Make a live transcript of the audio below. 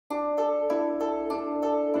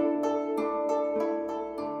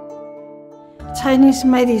Chinese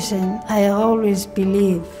medicine, I always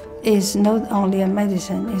believe, is not only a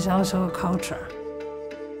medicine, it's also a culture.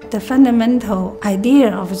 The fundamental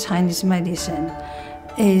idea of Chinese medicine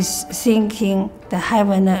is thinking the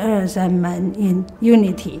heaven and earth and man in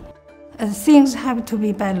unity. Things have to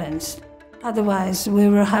be balanced. Otherwise, we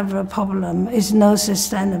will have a problem. It's not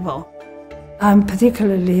sustainable. I'm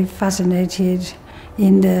particularly fascinated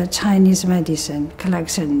in the Chinese medicine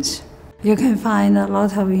collections. You can find a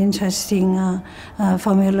lot of interesting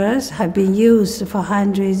formulas have been used for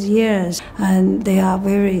hundreds of years, and they are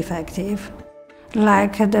very effective.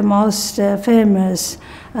 Like the most famous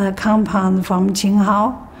compound from Chung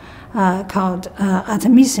Hon called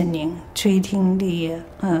artemisinin, treating the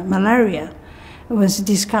malaria, was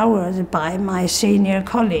discovered by my senior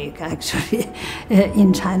colleague, actually,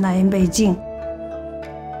 in China, in Beijing.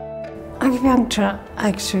 Acupuncture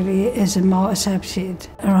actually is more accepted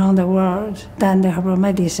around the world than the herbal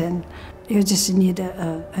medicine. You just need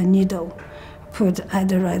a needle, put at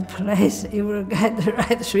the right place, you will get the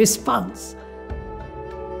right response.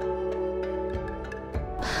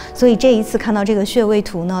 所以这一次看到这个穴位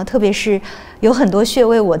图呢，特别是有很多穴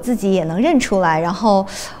位我自己也能认出来，然后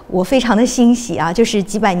我非常的欣喜啊，就是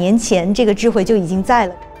几百年前这个智慧就已经在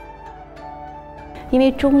了。因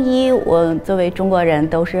为中医，我作为中国人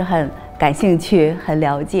都是很感兴趣、很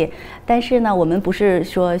了解，但是呢，我们不是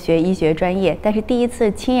说学医学专业，但是第一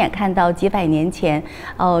次亲眼看到几百年前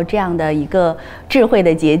这样的一个智慧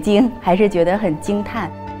的结晶，还是觉得很惊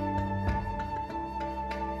叹。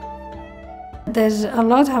 There's a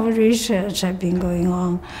lot of research have been going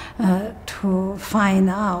on to find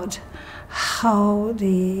out how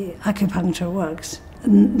the acupuncture works.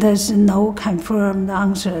 There's no confirmed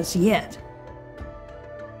answers yet.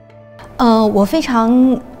 我非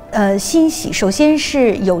常欣喜，首先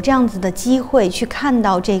是有这样子的机会去看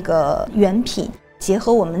到这个原品，结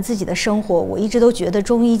合我们自己的生活。我一直都觉得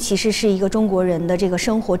中医其实是一个中国人的这个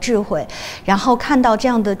生活智慧，然后看到这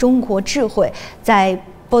样的中国智慧在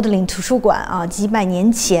Bodleian 图书馆啊，几百年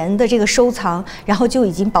前的这个收藏，然后就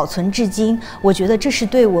已经保存至今。我觉得这是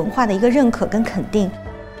对文化的一个认可跟肯定。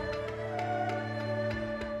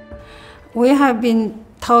We have been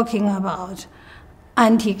talking about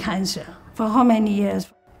anti-cancer for how many years?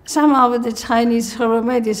 Some of the Chinese herbal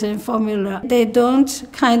medicine formula, they don't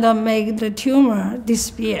kind of make the tumor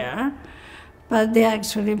disappear, but they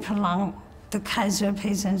actually prolong the cancer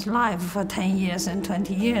patient's life for 10 years and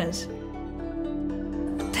 20 years.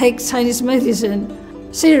 Take Chinese medicine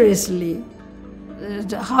seriously.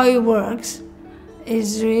 How it works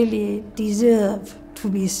is really deserve to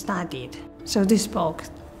be studied. So this book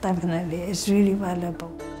definitely is really valuable.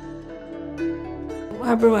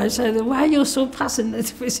 Everyone said, "Why are you so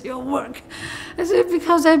passionate with your work?" I said,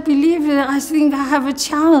 "Because I believe that I think I have a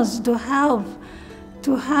chance to help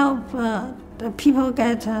the people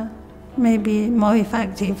get maybe more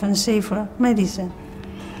effective and safer medicine."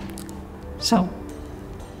 So.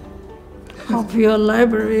 Hope your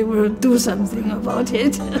library will do something about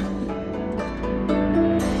it.